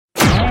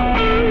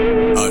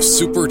a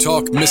Super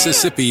Talk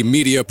Mississippi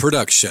media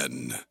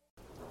production.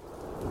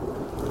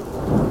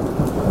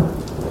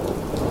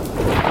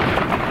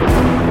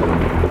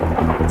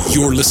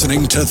 You're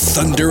listening to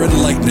Thunder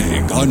and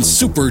Lightning on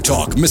Super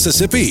Talk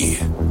Mississippi.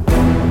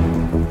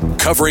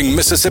 Covering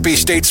Mississippi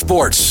State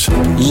sports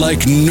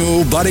like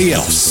nobody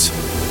else.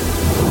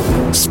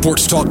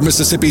 Sports Talk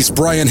Mississippi's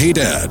Brian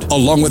Haydad,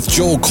 along with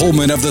Joel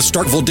Coleman of the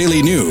Starkville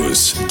Daily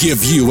News,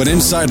 give you an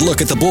inside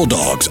look at the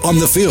Bulldogs on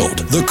the field,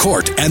 the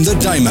court, and the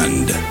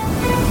diamond.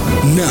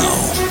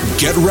 Now,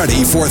 get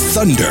ready for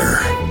Thunder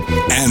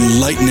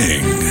and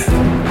Lightning.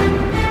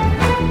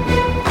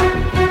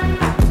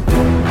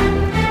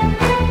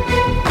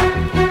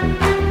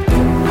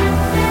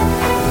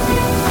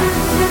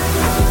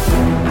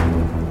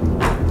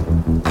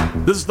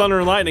 This is Thunder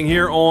and Lightning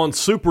here on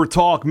Super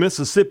Talk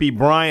Mississippi.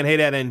 Brian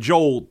Haydad and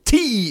Joel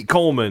T.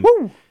 Coleman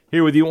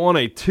here with you on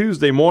a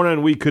Tuesday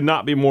morning. We could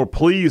not be more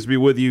pleased to be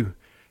with you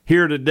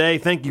here today.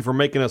 Thank you for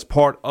making us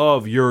part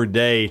of your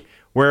day,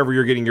 wherever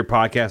you're getting your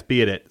podcast,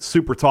 be it at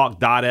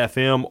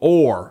supertalk.fm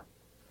or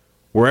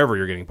wherever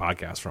you're getting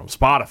podcasts from.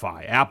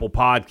 Spotify, Apple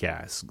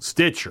Podcasts,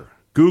 Stitcher,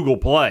 Google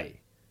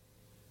Play.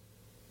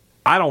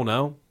 I don't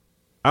know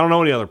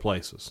any other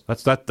places.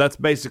 That's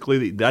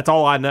basically, that's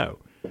all I know.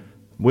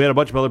 We had a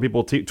bunch of other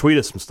people tweet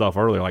us some stuff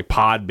earlier, like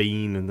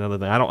Podbean and other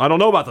things. I don't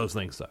know about those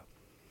things, though.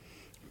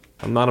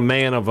 I'm not a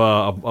man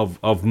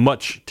of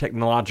much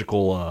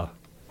technological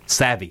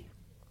savvy.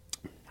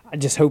 I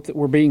just hope that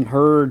we're being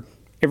heard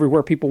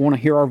everywhere people want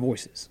to hear our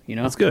voices. You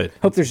know, that's good.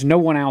 Hope there's no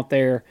one out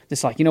there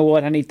that's like, you know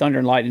what, I need Thunder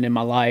and Lightning in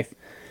my life,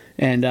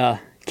 and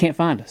can't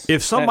find us.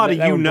 If somebody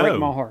that would you know, break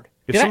my heart.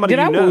 If somebody did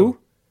I you know, woo?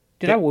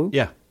 Did I woo?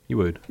 Yeah, you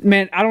would.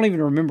 Man, I don't even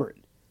remember it.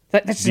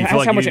 That's Do you feel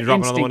like how you much need to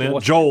drop another one in?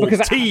 Joel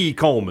T.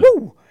 Coleman.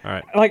 Woo! All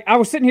right. Like, I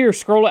was sitting here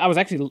scrolling. I was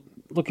actually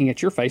looking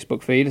at your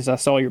Facebook feed as I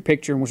saw your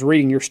picture and was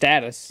reading your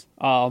status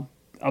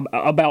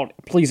about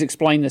please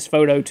explain this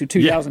photo to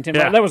 2010.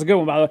 Yeah. That was a good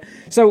one, by the way.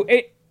 So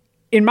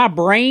in my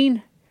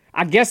brain,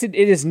 I guess it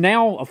is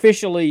now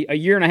officially a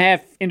year and a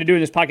half into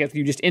doing this podcast.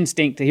 You just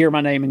instinct to hear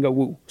my name and go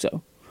woo.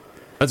 So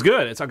that's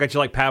good. I got you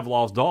like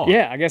Pavlov's dog.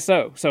 Yeah, I guess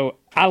so. So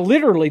I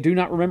literally do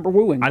not remember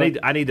wooing.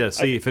 I need to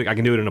see if I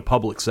can do it in a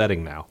public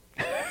setting now.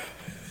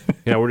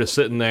 We're just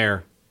sitting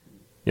there.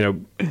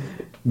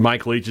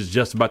 Mike Leach is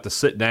just about to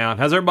sit down.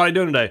 How's everybody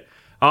doing today?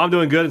 Oh, I'm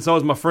doing good, and so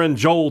is my friend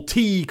Joel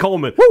T.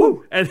 Coleman.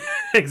 Woo! And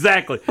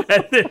exactly.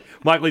 And then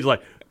Mike Leach is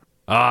like,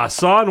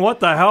 son, what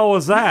the hell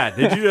was that?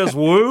 Did you just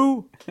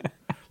woo?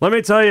 Let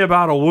me tell you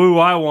about a woo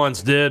I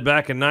once did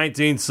back in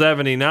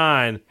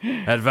 1979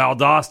 at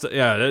Valdosta.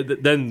 Yeah,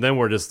 then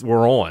we're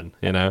on,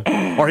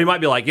 Or he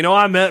might be like,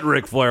 I met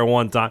Ric Flair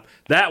one time.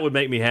 That would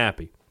make me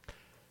happy.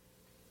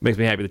 Makes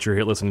me happy that you're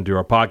here listening to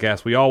our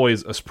podcast. We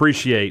always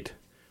appreciate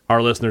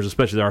our listeners,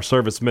 especially our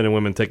servicemen and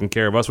women taking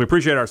care of us. We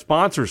appreciate our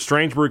sponsors,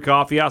 Strange Brew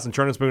Coffee House and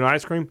Churn & Spoon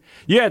Ice Cream.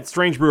 You had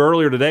Strange Brew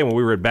earlier today when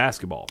we were at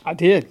basketball. I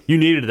did. You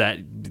needed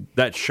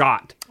that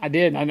shot. I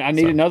did. I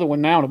need another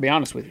one now, to be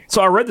honest with you.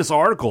 So I read this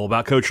article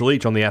about Coach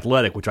Leach on The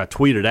Athletic, which I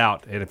tweeted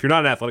out. And if you're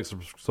not an Athletic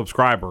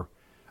subscriber,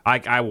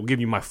 I will give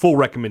you my full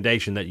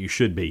recommendation that you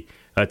should be.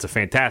 It's a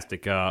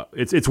fantastic.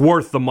 It's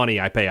worth the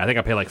money I pay. I think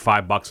I pay like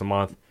 $5 a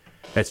month.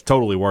 It's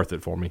totally worth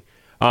it for me.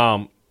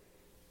 But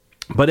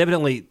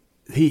evidently,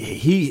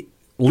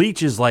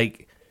 Leach is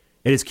like,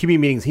 at his QB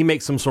meetings, he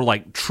makes some sort of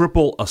like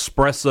triple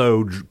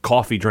espresso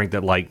coffee drink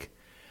that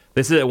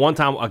they said at one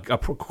time a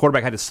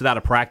quarterback had to sit out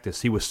of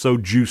practice. He was so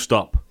juiced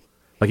up.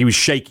 Like he was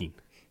shaking.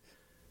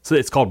 So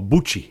it's called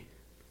Bucci.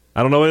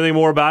 I don't know anything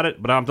more about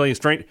it, but I'm telling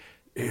you,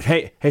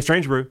 Hey,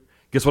 Strange Brew,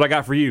 guess what I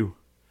got for you?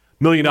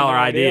 $1 million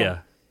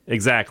idea.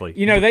 Exactly.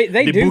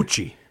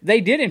 They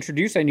did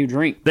introduce a new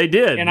drink. They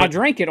did. And I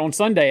drank it on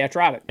Sunday. I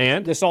tried it.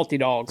 And? The Salty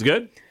Dogs. It's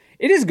good?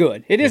 It is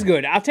good. It is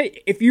good. I'll tell you,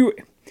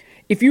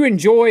 if you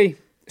enjoy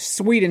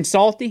sweet and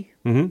salty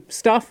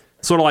stuff,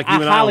 sort of like you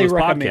and I on this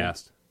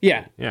podcast.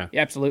 Yeah,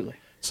 absolutely.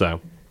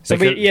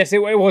 Yes, it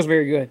was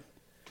very good.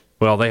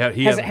 Well,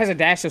 has a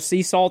dash of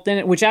sea salt in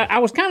it, which I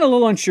was kind of a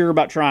little unsure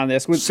about trying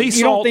this. Sea salt?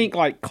 You don't think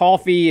like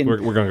coffee and we're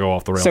going to go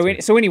off the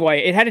rails. So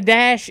anyway, it had a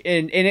dash,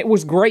 and it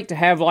was great to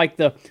have like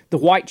the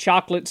white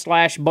chocolate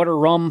 / butter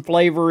rum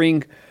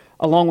flavoring,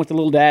 along with a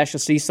little dash of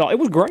sea salt. It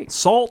was great.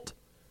 Salt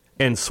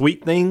and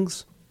sweet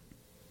things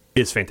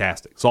is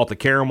fantastic. Salted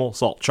caramel,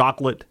 salt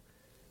chocolate,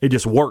 it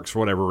just works for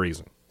whatever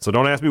reason. So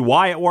don't ask me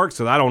why it works,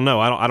 because I don't know.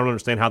 I don't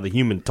understand how the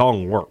human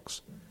tongue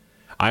works.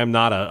 I am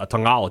not a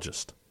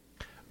tongueologist,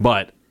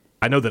 but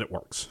I know that it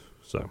works.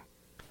 So,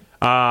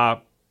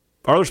 our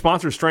other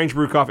sponsor, Strange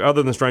Brew Coffee,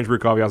 other than Strange Brew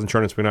Coffee House and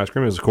Churn & Spoon Ice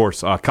Cream, is, of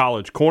course,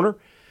 College Corner.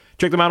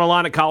 Check them out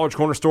online at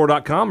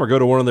collegecornerstore.com or go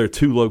to one of their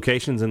 2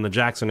 locations in the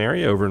Jackson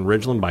area, over in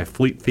Ridgeland by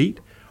Fleet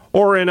Feet,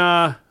 or in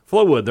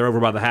Flowood. They're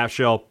over by the Half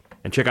Shell.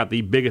 And check out the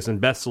biggest and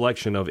best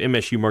selection of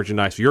MSU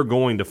merchandise you're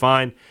going to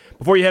find.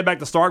 Before you head back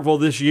to Starkville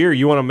this year,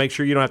 you want to make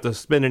sure you don't have to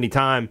spend any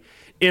time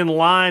in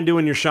line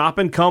doing your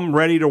shopping. Come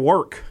ready to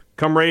work.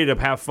 Come ready to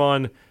have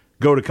fun.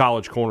 Go to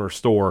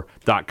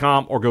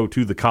collegecornerstore.com or go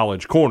to the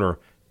College Corner,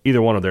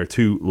 either one of their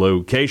 2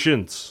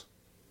 locations.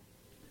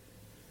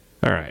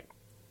 All right.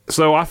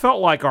 So I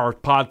felt like our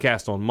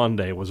podcast on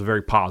Monday was a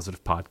very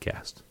positive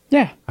podcast.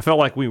 Yeah. I felt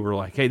like we were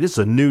like, hey, this is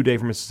a new day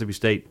for Mississippi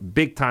State.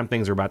 Big time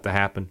things are about to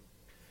happen.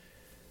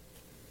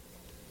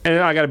 And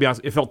I got to be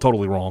honest, it felt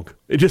totally wrong.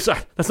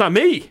 That's not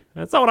me.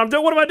 That's not what I'm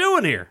doing. What am I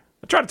doing here?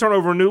 I try to turn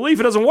over a new leaf.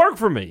 It doesn't work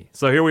for me.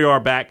 So here we are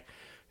back.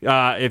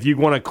 If you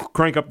want to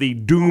crank up the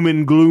doom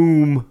and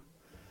gloom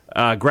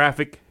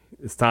graphic,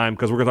 it's time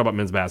because we're going to talk about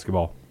men's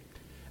basketball.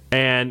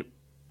 And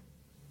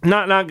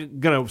not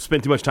going to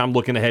spend too much time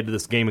looking ahead to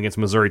this game against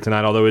Missouri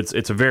tonight, although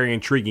it's a very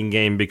intriguing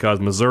game because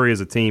Missouri as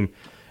a team,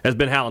 as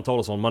Ben Howland told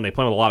us on Monday,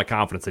 playing with a lot of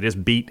confidence. They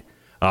just beat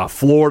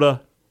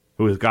Florida,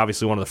 who is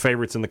obviously one of the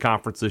favorites in the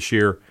conference this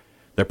year.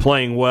 They're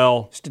playing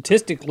well.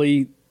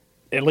 Statistically,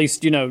 at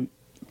least,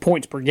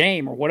 points per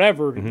game or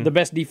whatever, the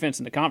best defense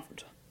in the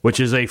conference. Which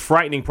is a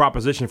frightening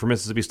proposition for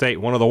Mississippi State.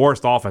 One of the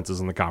worst offenses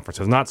in the conference.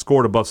 Has not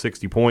scored above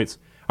 60 points.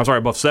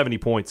 Above 70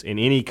 points in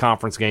any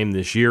conference game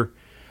this year.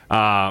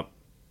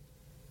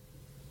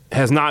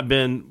 Has not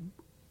been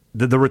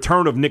the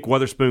return of Nick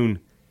Weatherspoon,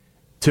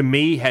 to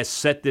me, has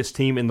set this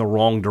team in the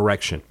wrong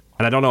direction.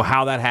 And I don't know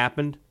how that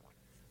happened,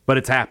 but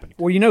it's happened.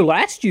 Well,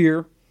 last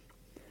year,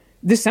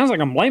 this sounds like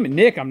I'm blaming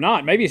Nick. I'm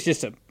not. Maybe it's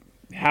just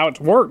how it's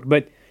worked.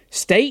 But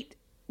State,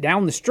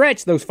 down the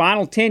stretch, those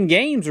final 10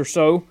 games or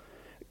so,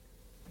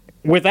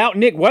 without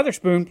Nick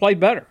Weatherspoon,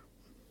 played better.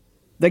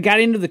 They got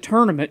into the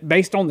tournament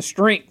based on the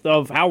strength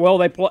of how well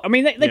they play. I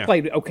mean, they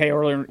played okay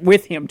earlier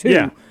with him, too.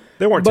 Yeah,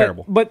 they weren't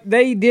terrible. But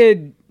they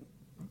did.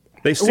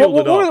 They sealed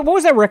it up. What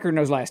was that record in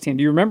those last 10?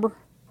 Do you remember?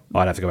 Oh,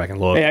 I'd have to go back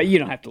and look. Yeah, you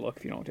don't have to look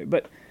if you don't want to.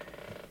 But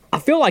I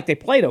feel like they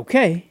played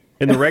okay.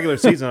 In the regular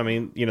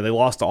season, they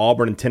lost to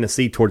Auburn and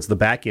Tennessee towards the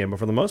back end, but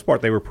for the most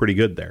part, they were pretty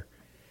good there.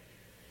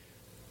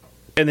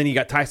 And then you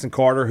got Tyson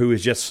Carter, who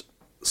is just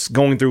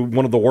going through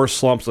one of the worst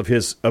slumps of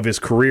his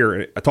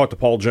career. I talked to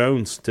Paul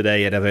Jones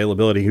today at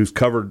Availability, who's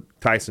covered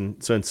Tyson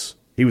since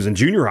he was in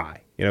junior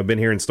high, been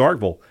here in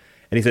Starkville.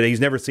 And he said he's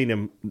never seen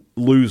him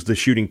lose the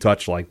shooting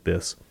touch like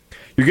this.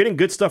 You're getting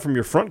good stuff from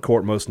your front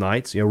court most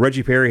nights.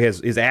 Reggie Perry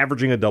is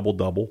averaging a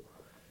double-double.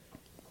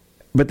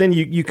 But then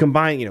you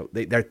combine,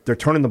 they're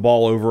turning the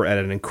ball over at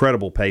an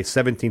incredible pace,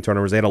 17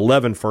 turnovers. They had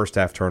 11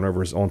 first-half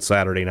turnovers on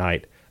Saturday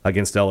night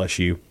against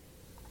LSU.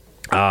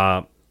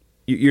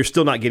 You're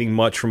still not getting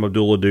much from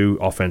Abdul Ado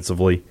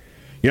offensively.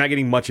 You're not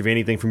getting much of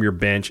anything from your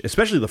bench,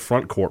 especially the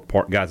front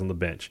court guys on the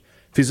bench.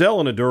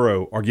 Fizel and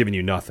Oduro are giving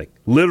you nothing,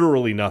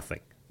 literally nothing.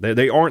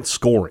 They aren't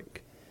scoring.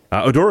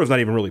 Oduro's not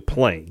even really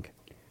playing.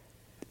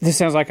 This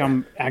sounds like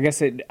I'm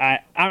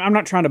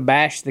not trying to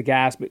bash the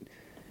guys, but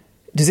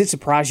does it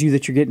surprise you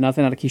that you're getting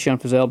nothing out of Keyshawn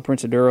Fizel and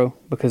Prince Oduro?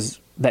 Because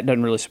that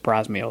doesn't really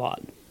surprise me a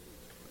lot.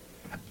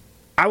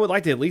 I would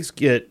like to at least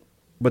get,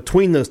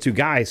 between those two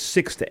guys,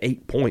 6 to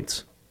 8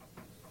 points.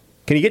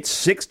 Can you get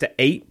 6 to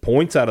 8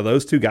 points out of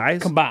those two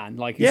guys?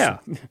 Combined, yeah.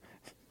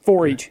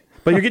 4 each.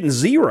 But you're getting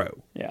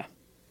 0. Yeah.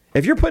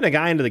 If you're putting a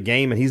guy into the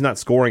game and he's not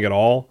scoring at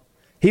all,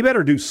 he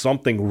better do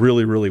something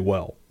really, really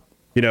well.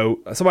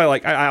 Somebody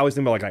like, I always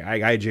think about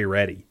like I.J.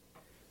 Reddy.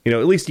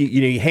 At least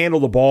you handle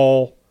the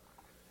ball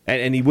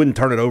and he wouldn't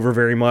turn it over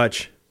very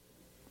much.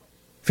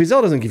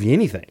 Fizel doesn't give you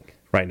anything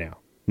right now.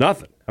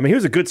 Nothing. I mean, he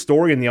was a good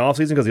story in the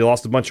offseason because he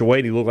lost a bunch of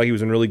weight. He looked like he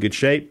was in really good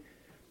shape.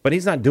 But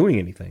he's not doing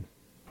anything.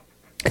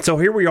 And so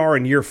here we are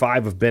in year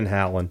 5 of Ben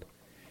Howland,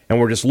 and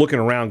we're just looking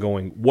around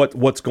going,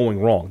 what's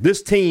going wrong?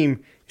 This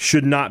team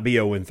should not be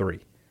 0-3.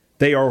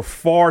 They are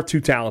far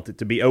too talented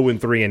to be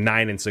 0-3 and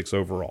 9-6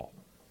 overall.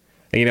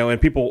 And, a lot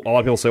of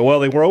people say, well,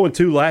 they were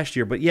 0-2 last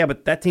year, but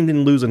that team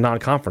didn't lose a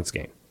non-conference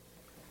game.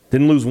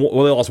 Didn't lose one.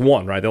 Well, they lost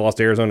one, right? They lost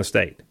to Arizona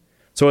State.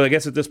 So I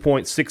guess at this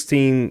point,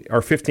 16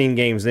 or 15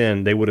 games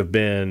in, they would have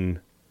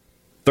been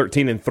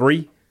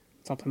 13-3.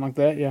 Something like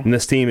that, yeah. And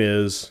this team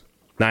is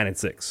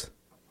 9-6.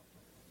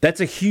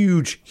 That's a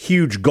huge,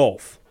 huge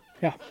gulf.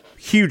 Yeah.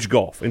 Huge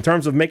gulf. In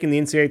terms of making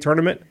the NCAA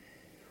tournament,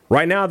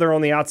 right now they're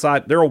on the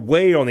outside. They're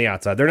way on the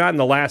outside. They're not in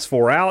the last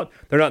 4 out.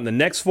 They're not in the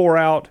next 4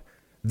 out.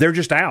 They're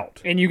just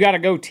out. And you got to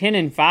go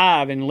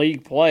 10-5 in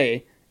league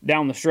play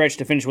down the stretch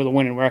to finish with a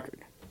winning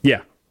record.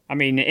 Yeah. I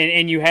mean,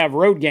 and you have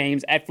road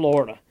games at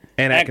Florida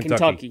and at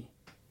Kentucky.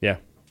 Yeah.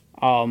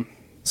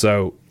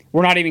 So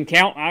we're not even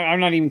I'm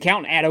not even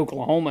counting at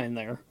Oklahoma in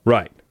there.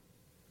 Right.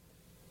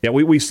 Yeah,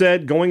 we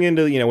said going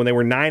into when they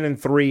were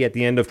 9-3 at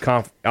the end of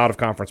out of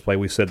conference play,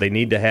 we said they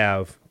need to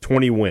have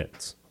 20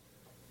 wins.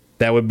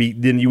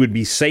 Then you would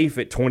be safe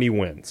at 20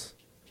 wins.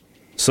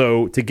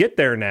 So to get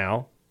there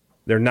now,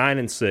 they're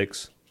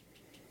 9-6.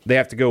 They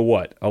have to go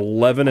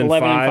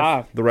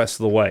 11-5 the rest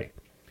of the way.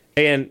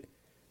 And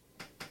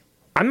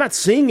I'm not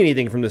seeing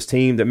anything from this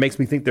team that makes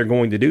me think they're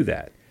going to do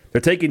that.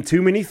 They're taking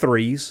too many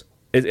threes.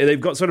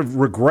 They've got sort of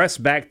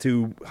regressed back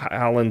to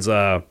Howland's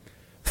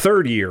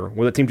third year,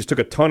 where the team just took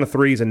a ton of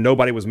threes and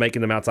nobody was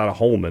making them outside of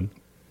Holman.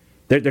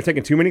 They're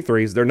taking too many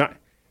threes. They're not.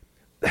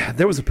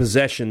 There was a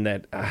possession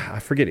that I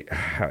forget it.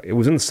 It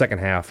was in the second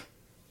half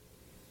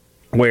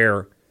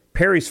where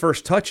Perry's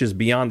first touch is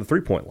beyond the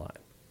 3-point line.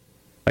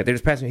 Like they're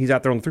just passing. He's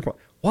out there on the 3-point.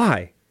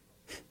 Why?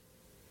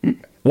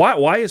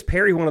 Why is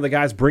Perry one of the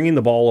guys bringing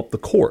the ball up the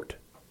court?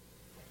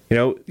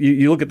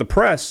 You look at the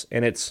press,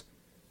 and it's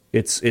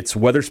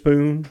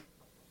Weatherspoon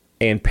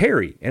and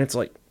Perry, and it's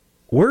like,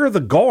 where are the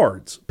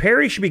guards?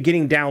 Perry should be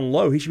getting down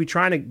low. He should be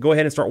trying to go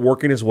ahead and start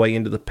working his way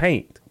into the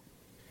paint.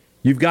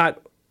 You've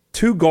got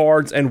two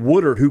guards and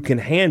Woodard who can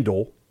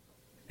handle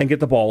and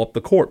get the ball up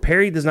the court.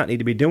 Perry does not need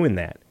to be doing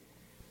that.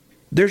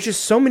 There's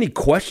just so many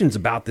questions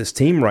about this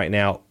team right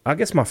now. I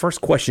guess my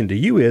first question to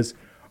you is,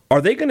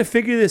 are they going to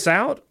figure this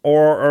out,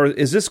 or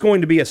is this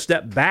going to be a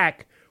step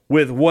back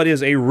with what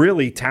is a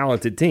really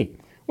talented team?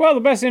 Well, the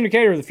best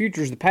indicator of the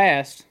future is the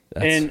past.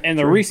 And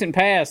the recent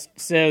past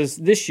says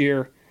this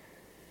year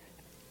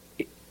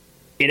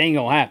it ain't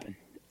going to happen.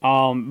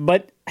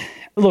 But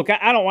look,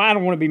 I don't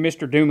want to be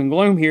Mr. Doom and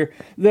Gloom here.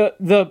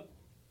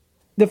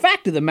 The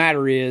fact of the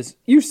matter is,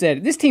 you said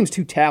it, this team's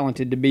too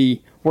talented to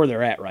be where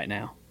they're at right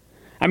now.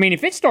 I mean,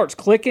 if it starts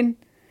clicking,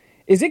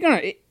 is it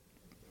going to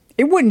 –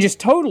 it wouldn't just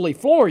totally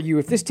floor you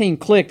if this team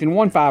clicked and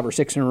won 5 or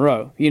 6 in a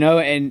row,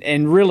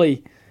 and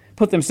really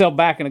put themselves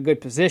back in a good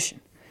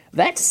position.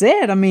 That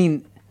said, I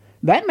mean,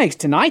 that makes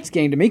tonight's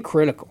game to me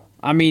critical.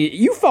 I mean,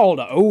 you fall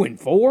to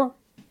 0-4.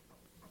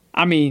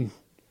 I mean,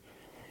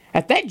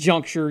 at that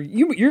juncture,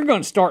 you're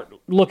going to start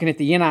looking at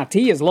the NIT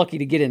as lucky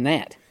to get in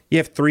that. You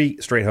have 3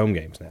 straight home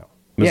games now: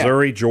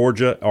 Missouri,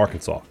 Georgia,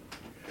 Arkansas.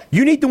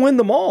 You need to win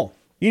them all.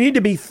 You need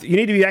to be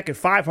back at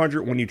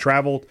 500 when you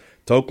travel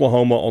to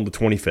Oklahoma on the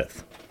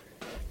 25th.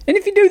 And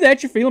if you do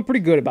that, you're feeling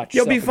pretty good about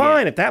yourself. You'll be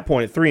fine at that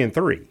point at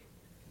 3-3.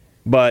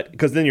 But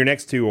because then your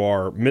next 2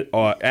 are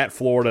at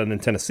Florida and then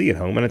Tennessee at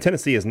home, and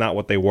Tennessee is not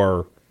what they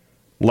were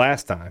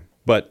last time,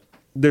 but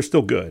they're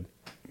still good.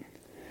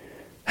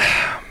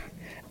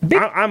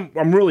 I'm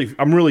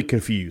really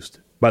confused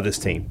by this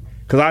team,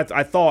 because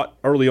I thought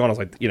early on, I was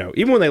like,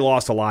 even when they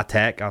lost to La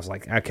Tech, I was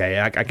like,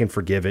 okay, I can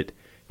forgive it.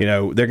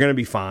 They're going to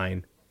be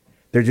fine.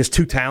 They're just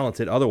too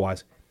talented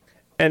otherwise.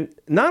 And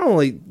not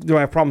only do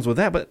I have problems with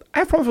that, but I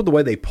have problems with the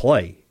way they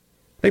play.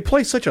 They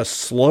play such a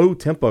slow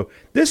tempo.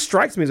 This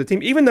strikes me as a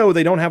team, even though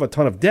they don't have a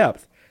ton of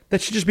depth,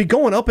 that should just be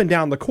going up and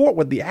down the court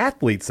with the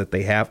athletes that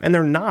they have, and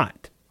they're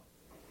not.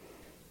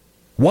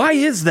 Why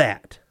is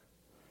that?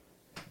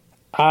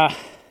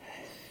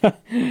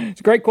 It's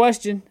a great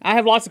question. I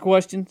have lots of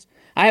questions.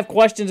 I have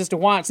questions as to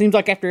why it seems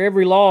like after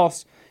every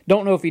loss,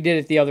 don't know if he did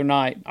it the other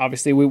night.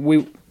 Obviously,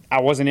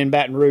 I wasn't in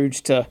Baton Rouge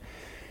to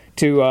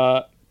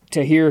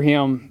hear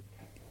him,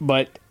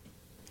 but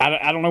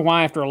I don't know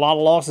why after a lot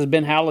of losses,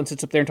 Ben Howland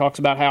sits up there and talks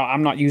about how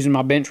I'm not using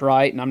my bench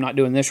right and I'm not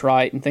doing this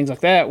right and things like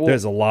that. Well,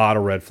 there's a lot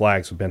of red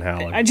flags with Ben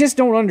Howland. I just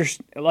don't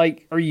understand.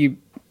 Like, are you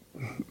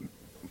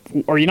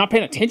not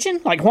paying attention?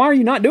 Like, why are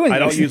you not doing this? I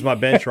don't use my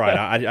bench right.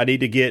 I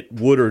need to get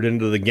Woodard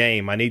into the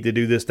game. I need to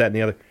do this, that, and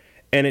the other.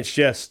 And it's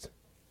just,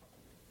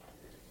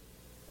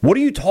 what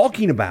are you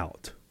talking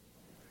about?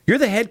 You're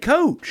the head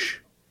coach.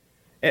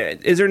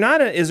 Is there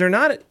not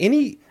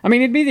any? I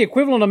mean, it'd be the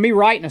equivalent of me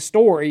writing a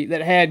story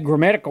that had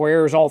grammatical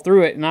errors all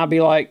through it, and I'd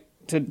be like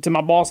to my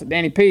boss at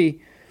Danny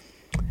P,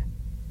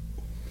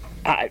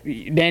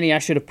 Danny, I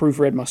should have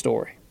proofread my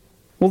story.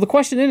 Well, the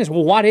question then is,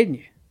 well, why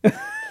didn't you?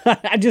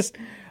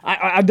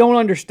 I don't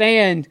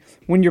understand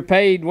when you're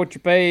paid what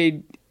you're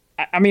paid.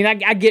 I mean,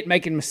 I get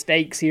making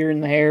mistakes here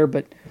and there,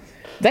 but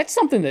that's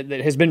something that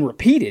has been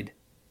repeated,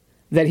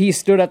 that he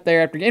stood up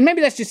there after, and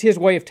maybe that's just his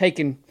way of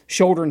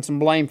shouldering some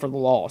blame for the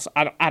loss.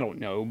 I don't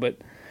know, but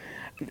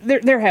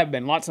there have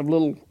been lots of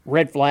little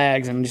red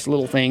flags and just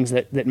little things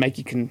that make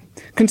you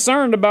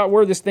concerned about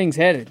where this thing's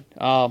headed.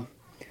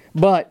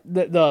 But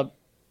the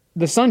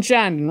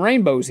sunshine and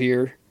rainbows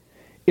here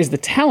is the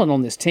talent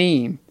on this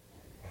team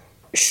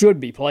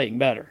should be playing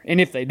better. And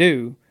if they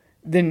do,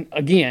 then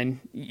again,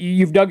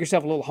 you've dug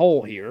yourself a little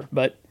hole here,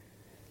 but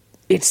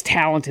it's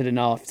talented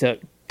enough to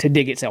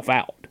dig itself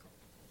out.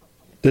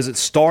 Does it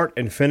start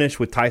and finish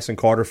with Tyson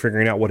Carter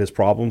figuring out what his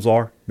problems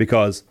are?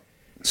 Because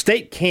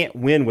State can't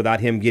win without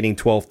him getting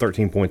 12,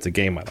 13 points a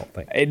game, I don't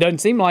think. It doesn't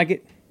seem like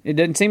it. It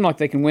doesn't seem like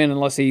they can win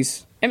unless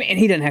he's – I mean, and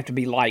he doesn't have to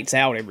be lights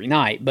out every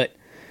night, but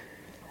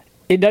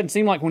it doesn't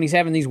seem like when he's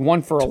having these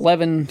 1 for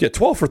 11 – Yeah,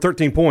 12 for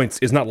 13 points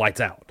is not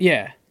lights out.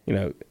 Yeah.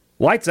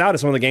 Lights out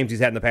is some of the games he's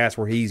had in the past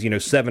where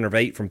he's, 7 of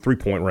 8 from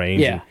three-point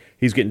range. Yeah. And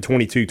he's getting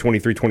 22,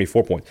 23,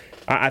 24 points.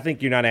 I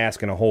think you're not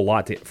asking a whole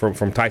lot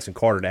from Tyson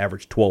Carter to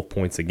average 12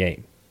 points a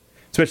game,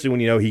 especially when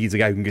he's a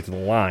guy who can get to the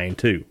line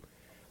too.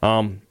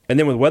 And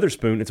then with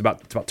Weatherspoon, it's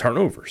about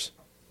turnovers.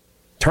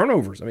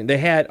 Turnovers. I mean, they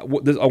had,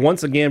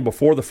 once again,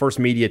 before the first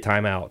media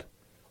timeout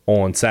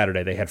on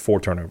Saturday, they had 4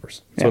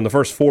 turnovers. So in the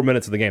first 4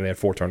 minutes of the game, they had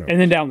 4 turnovers. And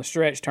then down the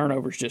stretch,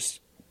 turnovers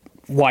just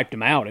wiped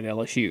them out at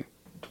LSU.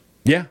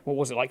 Yeah. What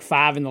was it, like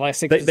 5 in the last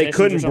 6 They possessions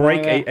couldn't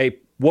break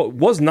like what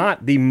was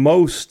not the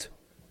most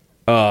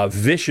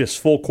vicious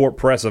full-court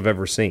press I've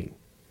ever seen.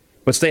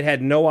 But State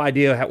had no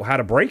idea how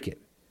to break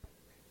it.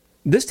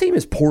 This team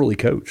is poorly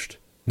coached.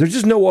 There's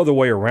just no other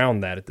way around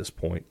that at this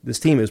point. This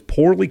team is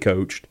poorly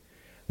coached,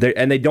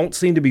 and they don't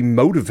seem to be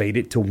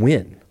motivated to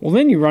win. Well,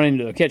 then you run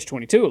into a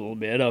catch-22 a little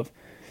bit of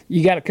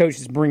you got a coach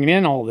that's bringing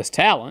in all this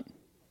talent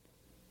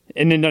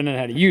and then doesn't know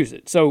how to use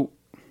it. So,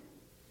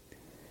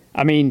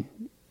 I mean,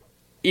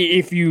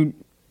 if you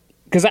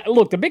Because,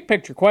 look, the big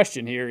picture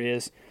question here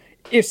is,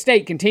 if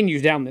State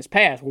continues down this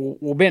path,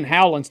 will Ben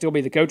Howland still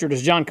be the coach, or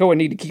does John Cohen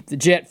need to keep the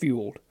jet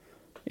fueled?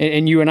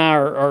 And you and I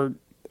are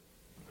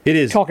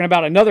talking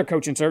about another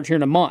coaching search here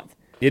in a month.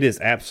 It is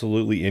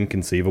absolutely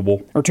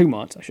inconceivable. Or 2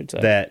 months, I should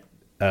say.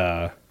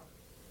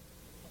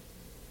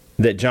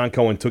 That John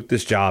Cohen took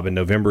this job in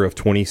November of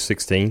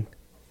 2016,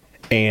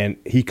 and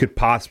he could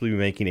possibly be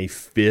making a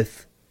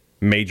 5th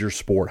major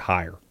sport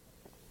hire.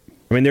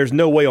 I mean, there's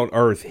no way on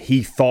earth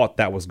he thought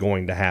that was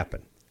going to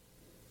happen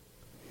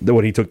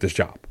when he took this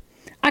job.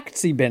 I could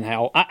see Ben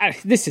Howland.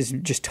 This is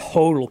just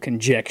total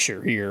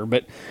conjecture here,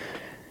 but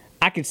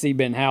I could see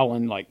Ben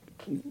Howland like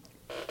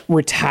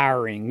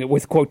retiring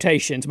with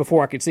quotations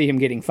before I could see him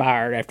getting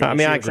fired after. I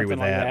mean, I agree with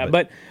like that.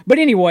 But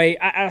anyway,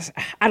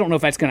 I don't know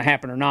if that's going to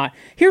happen or not.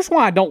 Here's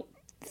why I don't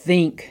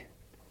think.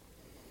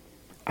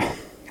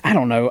 I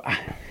don't know.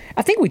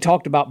 I think we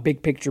talked about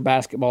big picture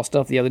basketball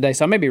stuff the other day,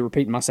 so I may be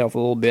repeating myself a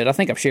little bit. I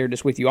think I've shared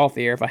this with you off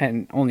the air if I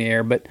hadn't on the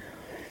air, but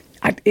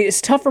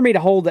it's tough for me to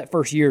hold that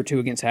first year or two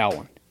against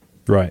Howland.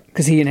 Right.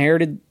 Because he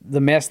inherited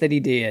the mess that he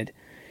did.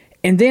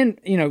 And then,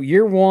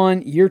 year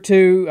 1, year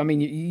 2, I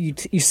mean,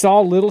 you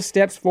saw little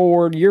steps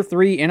forward. Year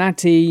 3,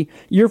 NIT.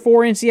 Year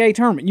 4, NCAA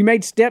tournament. You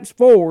made steps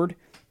forward,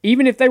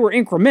 even if they were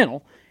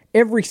incremental,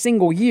 every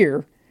single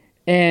year.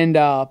 And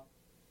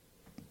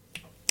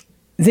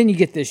then you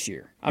get this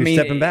year. You're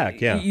stepping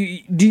back, yeah.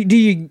 Do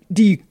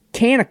you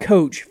can a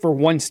coach for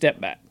one step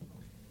back?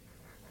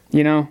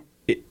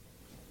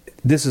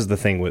 This is the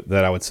thing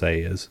that I would say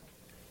is,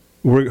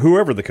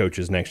 whoever the coach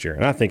is next year,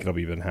 and I think it'll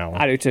be Ben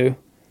Howland. I do too.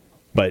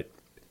 But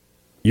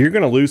you're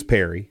going to lose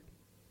Perry,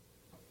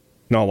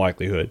 in all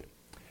likelihood.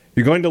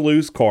 You're going to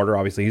lose Carter.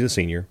 Obviously, he's a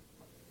senior.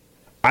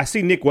 I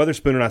see Nick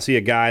Weatherspoon, and I see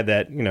a guy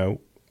that,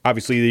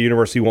 obviously the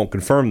university won't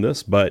confirm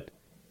this, but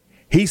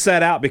he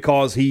sat out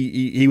because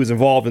he was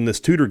involved in this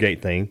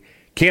Tutorgate thing.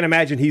 Can't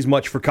imagine he's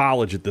much for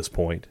college at this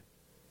point.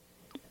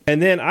 And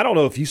then, I don't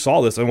know if you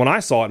saw this, and when I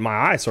saw it, my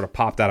eyes sort of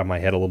popped out of my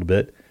head a little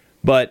bit.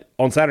 But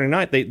on Saturday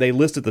night, they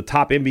listed the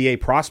top NBA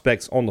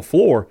prospects on the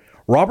floor.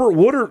 Robert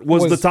Woodard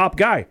was the top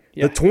guy.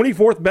 Yeah. The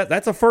 24th bet.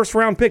 That's a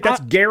first-round pick.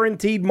 That's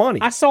guaranteed money.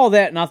 I saw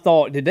that, and I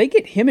thought, did they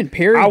get him and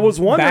Perry I was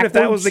wondering backwards?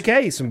 if that was the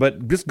case.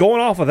 But just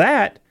going off of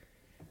that,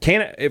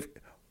 if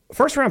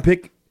first-round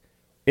pick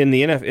in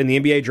the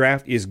NBA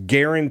draft is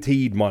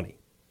guaranteed money.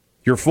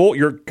 Your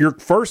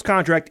first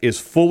contract is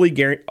fully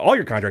guaranteed. All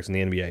your contracts in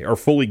the NBA are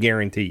fully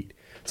guaranteed.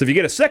 So if you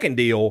get a second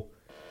deal,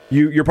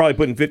 you're probably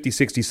putting $50,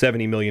 $60,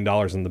 $70 million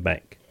in the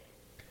bank.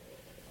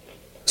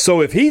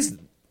 So if he's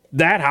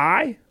that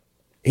high,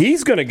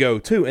 he's going to go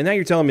too. And now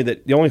you're telling me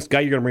that the only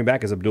guy you're going to bring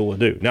back is Abdul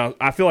Adu. Now,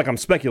 I feel like I'm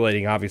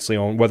speculating, obviously,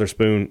 on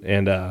Weatherspoon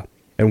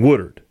and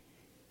Woodard.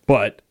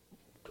 But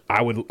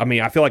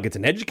I feel like it's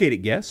an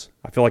educated guess.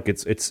 I feel like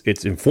it's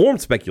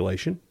informed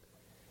speculation.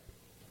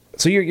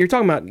 So you're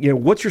talking about,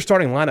 what's your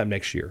starting lineup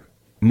next year?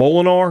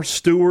 Molinar,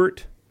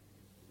 Stewart.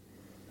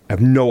 I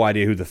have no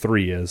idea who the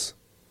 3 is.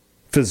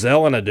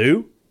 Fizdale and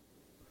Adu?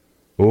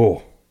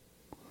 Oh.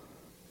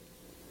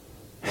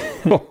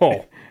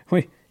 Oh.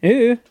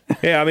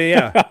 Yeah, I mean,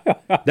 yeah.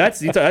 That's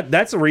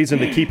the reason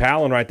to keep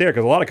Howland right there,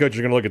 because a lot of coaches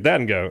are going to look at that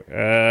and go,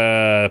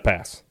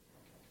 pass.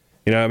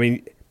 I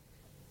mean,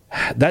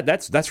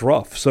 that's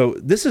rough. So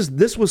this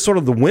was sort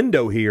of the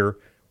window here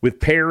with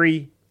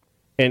Perry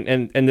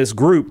and this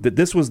group, that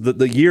this was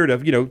the year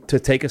to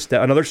take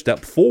another step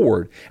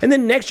forward. And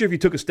then next year, if you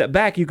took a step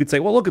back, you could say,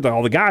 well, look at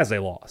all the guys they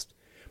lost.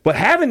 But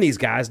having these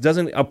guys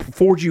doesn't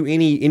afford you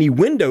any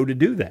window to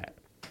do that.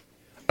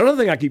 Another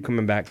thing I keep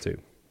coming back to.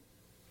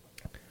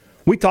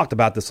 We talked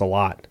about this a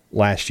lot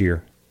last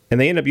year, and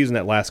they ended up using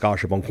that last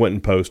scholarship on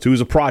Quentin Post, who's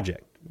a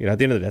project. At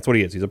the end of the day, that's what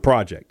he is. He's a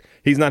project.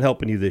 He's not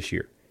helping you this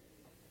year.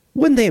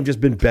 Wouldn't they have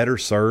just been better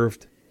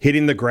served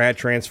hitting the grad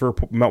transfer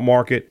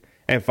market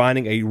and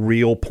finding a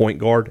real point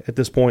guard at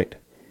this point?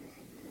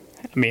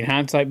 I mean,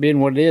 hindsight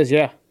being what it is,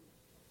 yeah.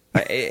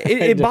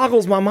 It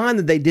boggles my mind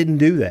that they didn't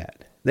do that.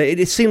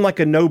 It seemed like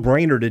a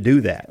no-brainer to do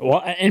that.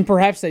 Well, and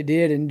perhaps they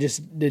did and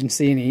just didn't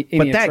see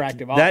any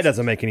attractive options. That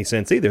doesn't make any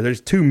sense either.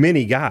 There's too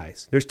many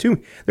guys.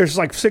 There's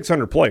like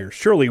 600 players.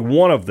 Surely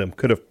one of them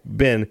could have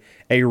been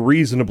a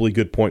reasonably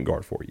good point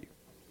guard for you.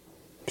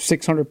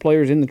 600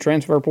 players in the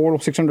transfer portal,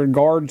 600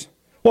 guards.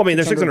 Well, I mean,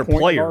 there's 600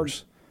 players.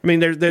 Guards. I mean,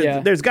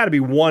 there's got to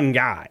be one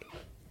guy.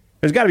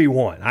 There's got to be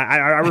one. I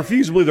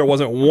refuse to believe there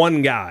wasn't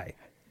one guy.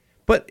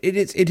 But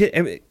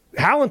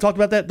Howland talked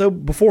about that, though,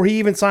 before he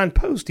even signed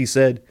Post. He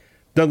said,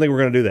 don't think we're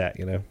going to do that,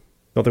 Don't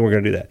think we're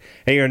going to do that.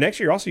 And next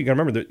year, also, you got to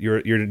remember that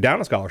you're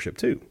down a scholarship,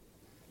 too,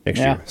 next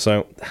year.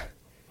 So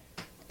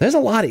there's a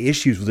lot of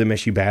issues with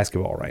MSU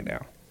basketball right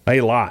now.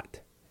 A lot.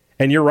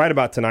 And you're right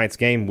about tonight's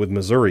game with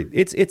Missouri.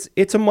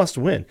 It's a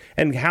must-win.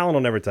 And Howland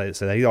will never say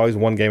that. He's always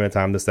one game at a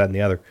time, this, that, and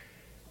the other.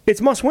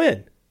 It's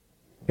must-win.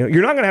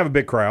 You're not going to have a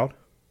big crowd.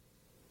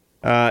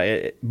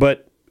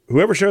 But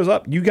whoever shows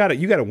up, you got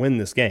to win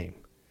this game.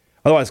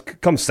 Otherwise,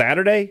 come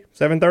Saturday,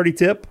 7:30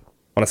 tip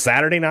on a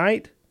Saturday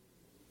night,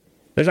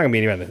 there's not going to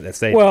be anybody at that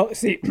stage. Well,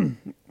 see,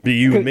 Be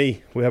you and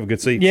me. We have a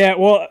good seat. Yeah,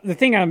 well, the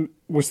thing I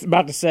was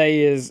about to say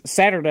is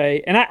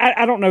Saturday, and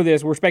I don't know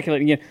this. We're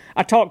speculating again.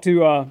 I talked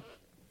to a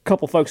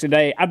couple folks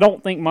today. I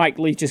don't think Mike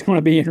Leach is going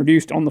to be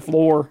introduced on the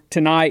floor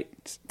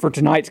tonight for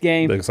tonight's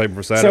game. Big excitement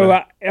for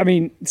Saturday. So, I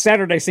mean,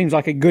 Saturday seems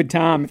like a good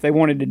time if they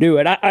wanted to do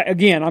it. I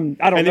don't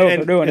know if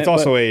they're doing it. It's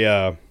also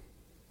a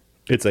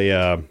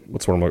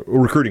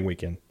recruiting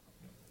weekend.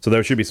 So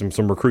there should be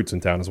some recruits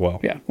in town as well.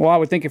 Yeah. Well, I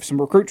would think if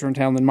some recruits are in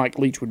town, then Mike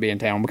Leach would be in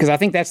town, because I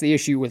think that's the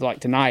issue with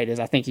tonight is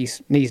I think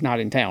he's not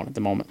in town at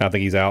the moment. I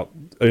think he's out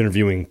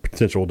interviewing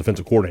potential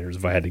defensive coordinators,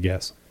 if I had to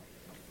guess.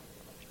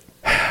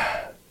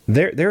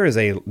 There is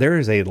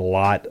a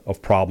lot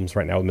of problems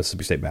right now with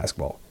Mississippi State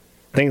basketball.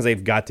 Things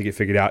they've got to get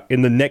figured out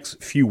in the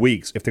next few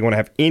weeks if they want to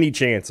have any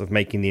chance of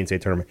making the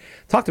NCAA tournament.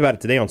 Talked about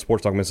it today on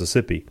Sports Talk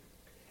Mississippi.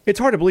 It's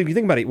hard to believe. You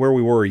think about it, where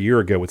we were a year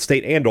ago with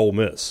State and Ole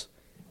Miss.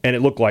 And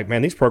it looked like,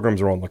 man, these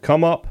programs are on the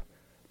come up.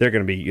 They're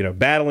going to be,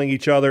 battling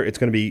each other. It's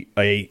going to be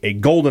a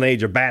golden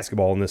age of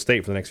basketball in this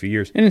state for the next few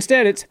years. And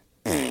instead,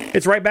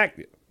 it's right back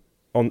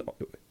on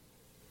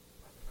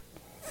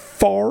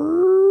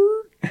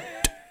fart.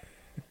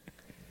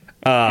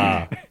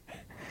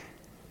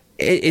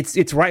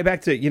 It's right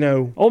back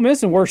to Ole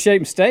Miss in worse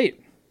shape in State.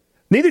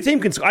 Neither team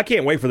can. I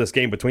can't wait for this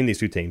game between these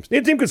two teams.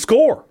 Neither team could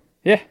score.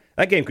 Yeah,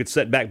 that game could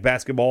set back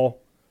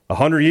basketball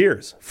 100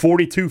 years,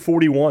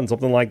 42-41,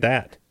 something like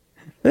that.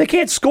 They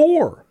can't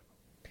score.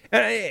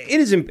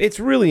 It's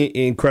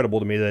really incredible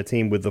to me that a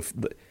team with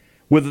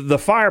the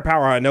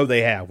firepower I know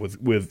they have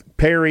with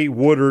Perry,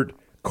 Woodard,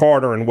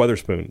 Carter, and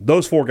Weatherspoon,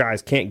 those four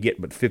guys can't get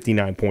but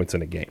 59 points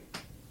in a game.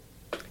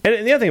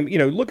 And the other thing,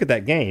 look at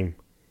that game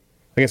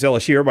against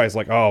LSU. Everybody's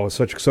like, "Oh, it's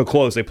so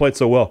close. They played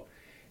so well."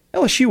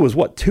 LSU was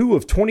 2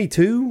 of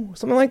 22,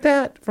 something like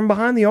that, from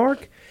behind the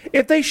arc.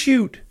 If they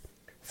shoot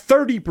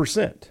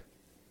 30%,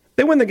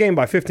 they win the game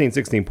by 15,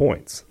 16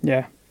 points.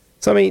 Yeah.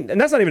 So, and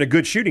that's not even a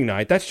good shooting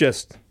night. That's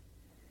just,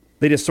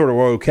 they just sort of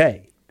were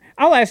okay.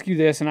 I'll ask you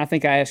this, and I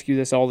think I ask you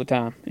this all the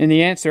time. And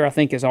the answer, I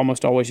think, is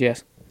almost always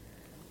yes.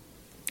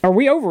 Are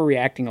we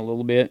overreacting a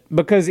little bit?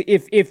 Because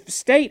if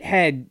State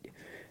had,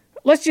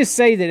 let's just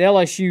say that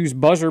LSU's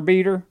buzzer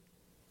beater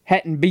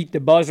hadn't beat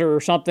the buzzer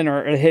or something,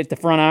 or hit the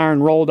front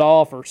iron, rolled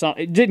off or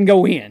something, it didn't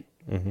go in.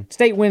 Mm-hmm.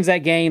 State wins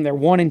that game. They're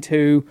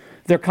 1-2.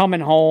 They're coming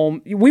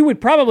home. We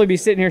would probably be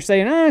sitting here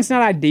saying, it's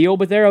not ideal,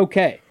 but they're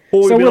okay.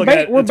 Well, so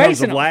we're in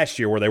terms of last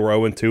year where they were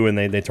 0-2 and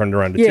they turned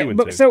around to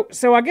 2-2.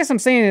 So I guess I'm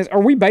saying is,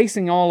 are we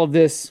basing all of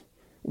this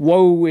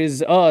woe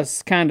is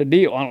us kind of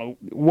deal, I don't know,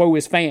 woe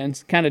is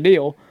fans kind of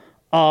deal,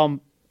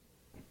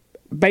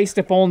 based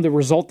upon the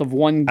result of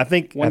one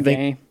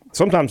game?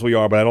 Sometimes we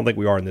are, but I don't think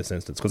we are in this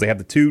instance because they have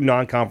the two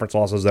non-conference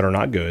losses that are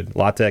not good,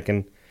 La Tech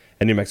and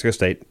New Mexico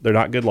State. They're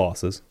not good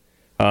losses.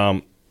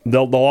 They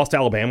lost to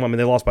Alabama.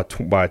 They lost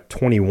by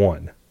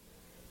 21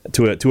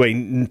 to a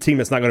team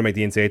that's not going to make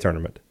the NCAA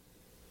tournament.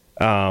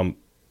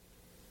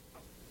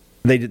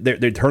 They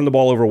turn the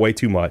ball over way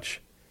too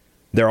much.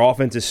 Their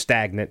offense is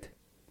stagnant.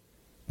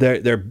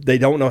 They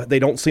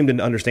don't seem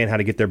to understand how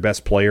to get their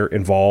best player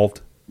involved.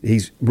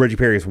 Reggie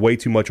Perry is way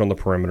too much on the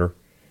perimeter.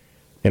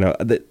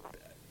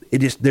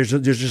 There's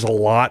just a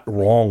lot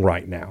wrong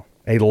right now.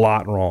 A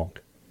lot wrong.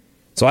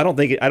 So I don't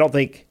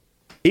think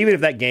even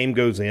if that game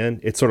goes in,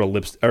 it's sort of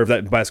or if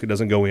that basket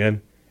doesn't go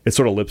in, it's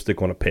sort of lipstick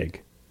on a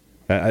pig.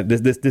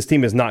 This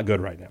team is not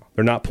good right now.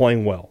 They're not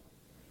playing well.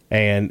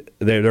 And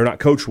they're not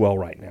coached well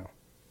right now.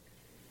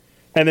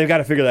 And they've got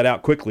to figure that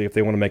out quickly if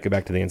they want to make it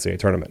back to the NCAA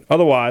tournament.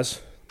 Otherwise,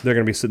 they're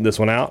going to be sitting this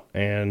one out,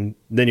 and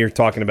then you're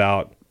talking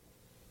about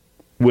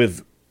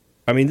it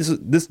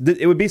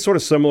would be sort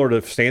of similar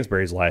to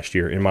Stansbury's last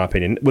year, in my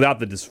opinion, without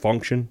the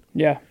dysfunction.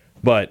 Yeah.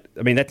 But,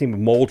 that team of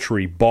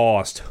Moultrie,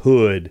 Bost,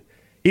 Hood,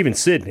 even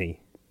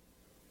Sydney,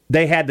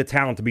 they had the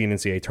talent to be an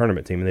NCAA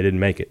tournament team, and they didn't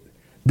make it.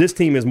 This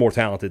team is more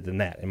talented than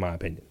that, in my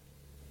opinion.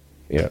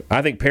 Yeah,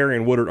 I think Perry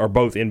and Woodard are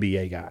both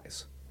NBA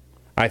guys.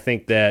 I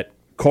think that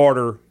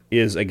Carter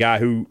is a guy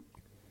who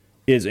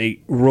is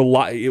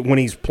when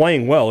he's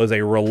playing well, is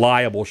a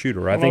reliable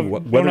shooter. I don't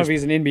know if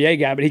he's an NBA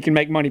guy, but he can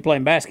make money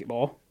playing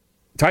basketball.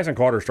 Tyson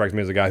Carter strikes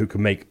me as a guy who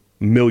can make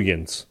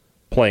millions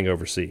playing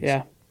overseas.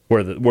 Yeah,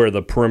 where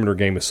the perimeter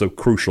game is so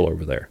crucial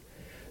over there.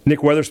 Nick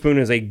Weatherspoon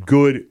is a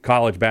good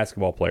college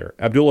basketball player.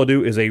 Abdul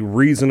Adu is a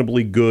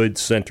reasonably good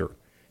center.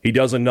 He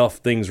does enough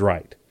things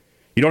right.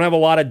 You don't have a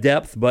lot of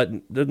depth, but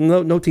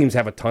no teams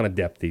have a ton of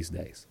depth these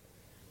days.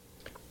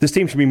 This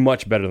team should be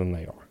much better than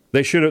they are.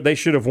 They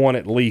should have won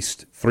at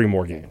least 3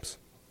 more games.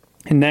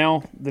 And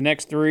now the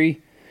next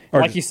 3,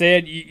 like you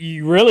said,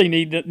 you really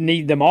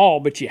need them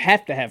all, but you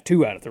have to have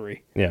 2 out of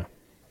 3. Yeah.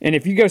 And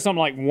if you go something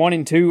like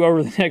 1-2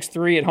 over the next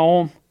 3 at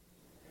home,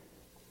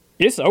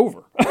 it's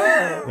over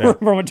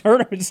from a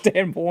tournament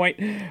standpoint.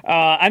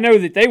 I know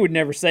that they would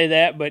never say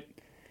that, but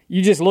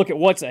you just look at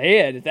what's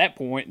ahead at that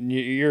point, and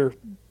you're.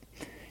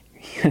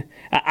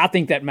 I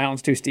think that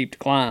mountain's too steep to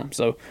climb.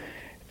 So,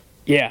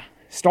 yeah,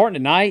 starting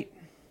tonight,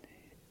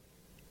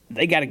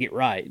 they got to get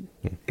right.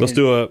 Let's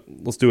do a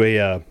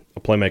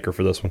playmaker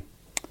for this one.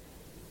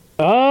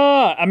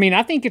 I mean,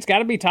 I think it's got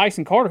to be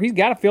Tyson Carter. He's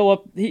got to fill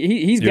up.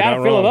 He's got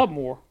to fill it up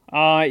more.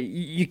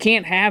 You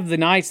can't have the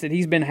nights that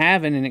he's been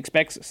having and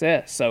expect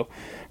success. So,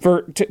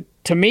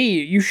 to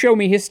me, you show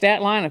me his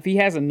stat line. If he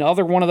has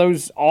another one of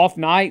those off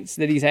nights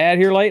that he's had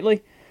here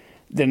lately,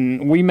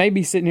 then we may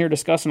be sitting here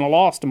discussing a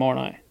loss tomorrow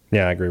night.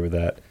 Yeah, I agree with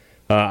that.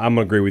 I'm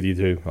gonna agree with you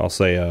too. I'll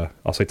say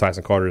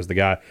Tyson Carter is the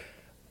guy.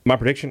 My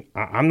prediction: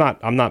 I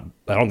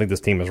don't think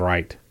this team is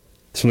right.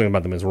 Something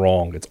about them is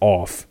wrong. It's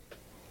off. I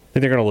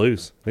think they're going to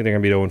lose. I think they're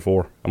going to be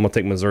 0-4. I'm going to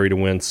take Missouri to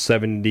win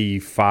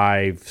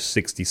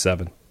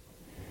 75-67.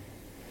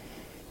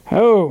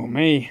 Oh,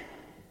 me.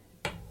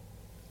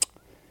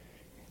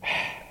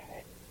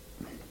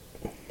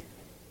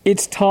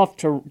 It's tough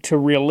to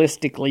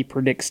realistically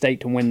predict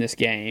State to win this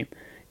game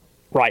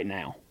right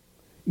now,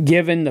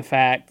 given the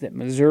fact that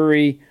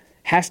Missouri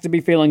has to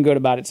be feeling good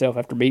about itself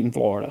after beating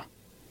Florida,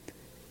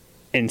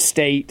 and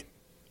State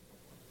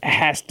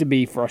has to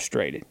be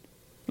frustrated.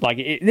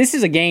 This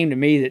is a game to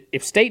me that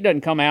if State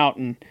doesn't come out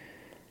and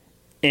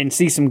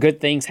see some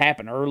good things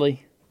happen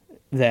early,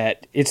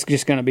 that it's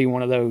just going to be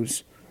one of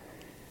those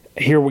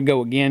here we go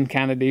again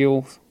kind of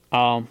deals.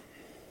 I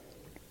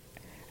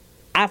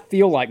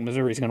feel like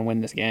Missouri's going to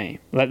win this game.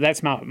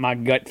 That's my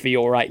gut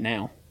feel right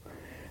now.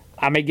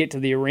 I may get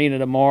to the arena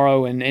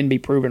tomorrow and be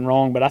proven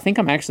wrong, but I think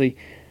I'm actually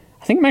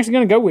going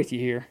to go with you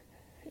here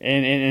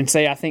and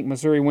say I think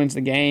Missouri wins the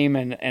game,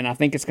 and I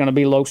think it's going to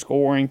be low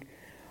scoring.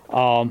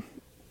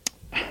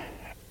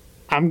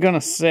 I'm going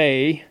to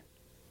say,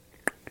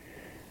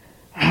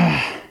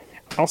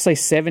 I'll say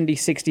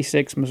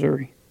 70-66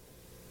 Missouri.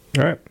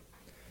 All right.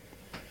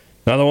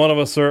 Neither one of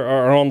us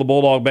are on the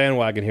Bulldog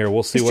bandwagon here.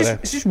 We'll see what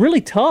happens. It's just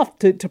really tough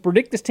to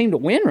predict this team to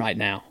win right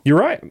now. You're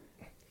right.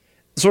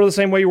 Sort of the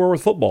same way you were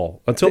with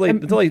football. Until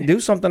they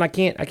do something, I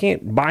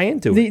can't buy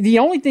into it. The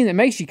only thing that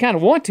makes you kind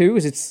of want to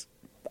is it's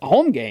a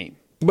home game.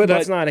 But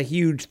that's not a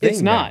huge thing.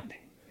 It's not.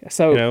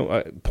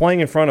 So playing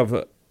in front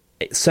of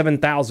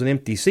 7,000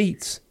 empty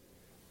seats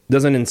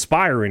doesn't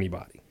inspire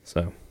anybody.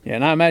 So yeah,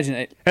 and I imagine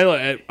it. Hey,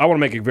 look, I want to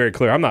make it very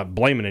clear. I'm not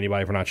blaming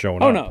anybody for not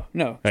showing up. Oh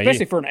no,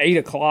 especially for an 8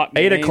 o'clock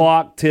game. 8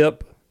 o'clock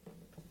tip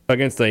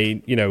against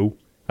an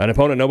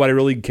opponent nobody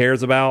really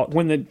cares about.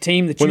 When the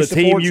team that you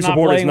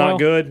support is not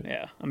good.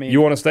 Yeah, I mean,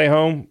 you want to stay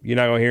home. You're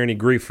not going to hear any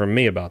grief from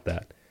me about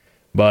that.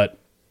 But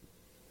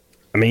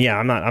I mean, yeah,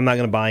 I'm not going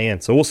to buy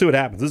in. So we'll see what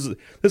happens. This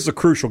is a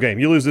crucial game.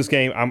 You lose this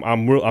game,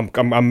 I'm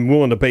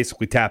willing to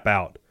basically tap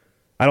out.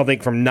 I don't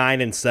think from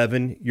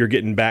 9-7 you're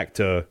getting back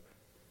to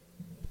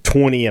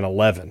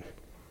 20-11.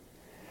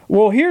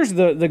 Well, here's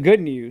the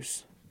good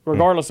news.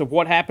 Regardless of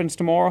what happens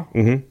tomorrow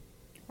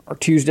or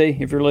Tuesday,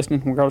 if you're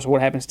listening, regardless of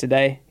what happens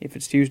today, if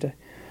it's Tuesday,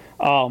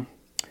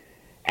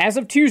 as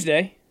of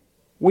Tuesday,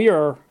 we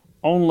are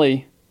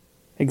only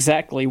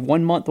exactly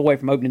 1 month away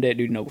from opening day at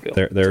Dude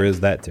Nobleville. There is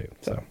that too.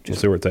 So we'll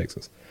see where it takes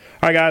us.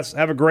 All right, guys,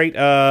 have a great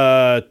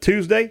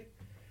Tuesday.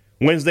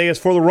 Wednesday is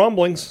for the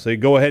rumblings, so you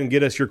go ahead and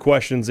get us your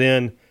questions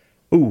in.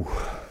 Ooh,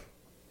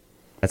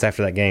 that's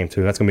after that game,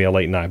 too. That's going to be a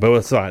late night, but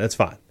it's fine. That's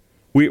fine.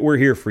 We're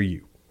here for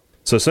you.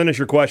 So send us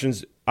your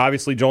questions.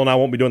 Obviously, Joel and I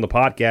won't be doing the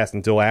podcast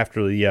until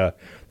after the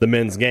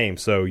men's game,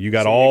 so you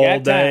got all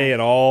day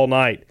and all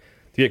night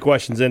to get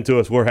questions into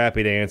us. We're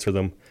happy to answer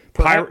them,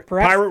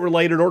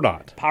 pirate-related or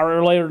not.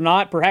 Pirate-related or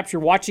not. Perhaps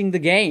you're watching the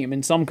game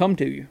and some come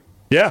to you.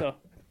 Yeah,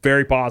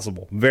 very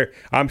possible.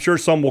 I'm sure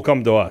some will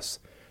come to us.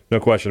 No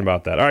question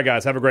about that. All right,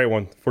 guys, have a great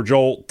one. For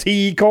Joel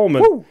T.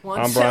 Coleman,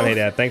 I'm Brian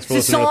Haydad. Thanks for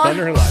listening to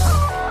Thunder and Lightning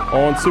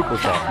on Super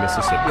Talk,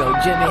 Mississippi. Yo,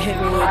 Jimmy, hit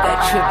me with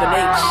that Triple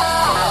H.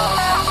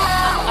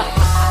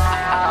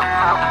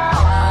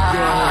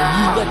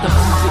 Yeah, you let the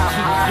music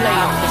keep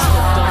playing,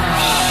 Mr. Dumb.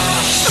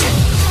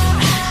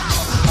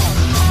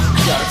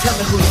 Yo, tell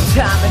me whose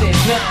time it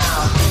is now.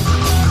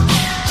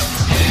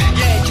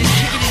 Yeah, just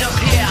kicking it up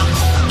here.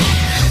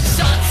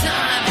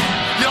 Sometime,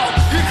 yo,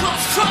 here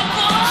comes trouble.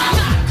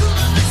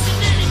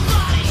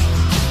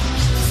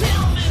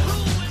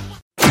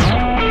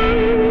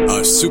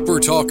 A Super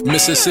Talk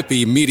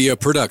Mississippi media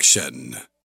production.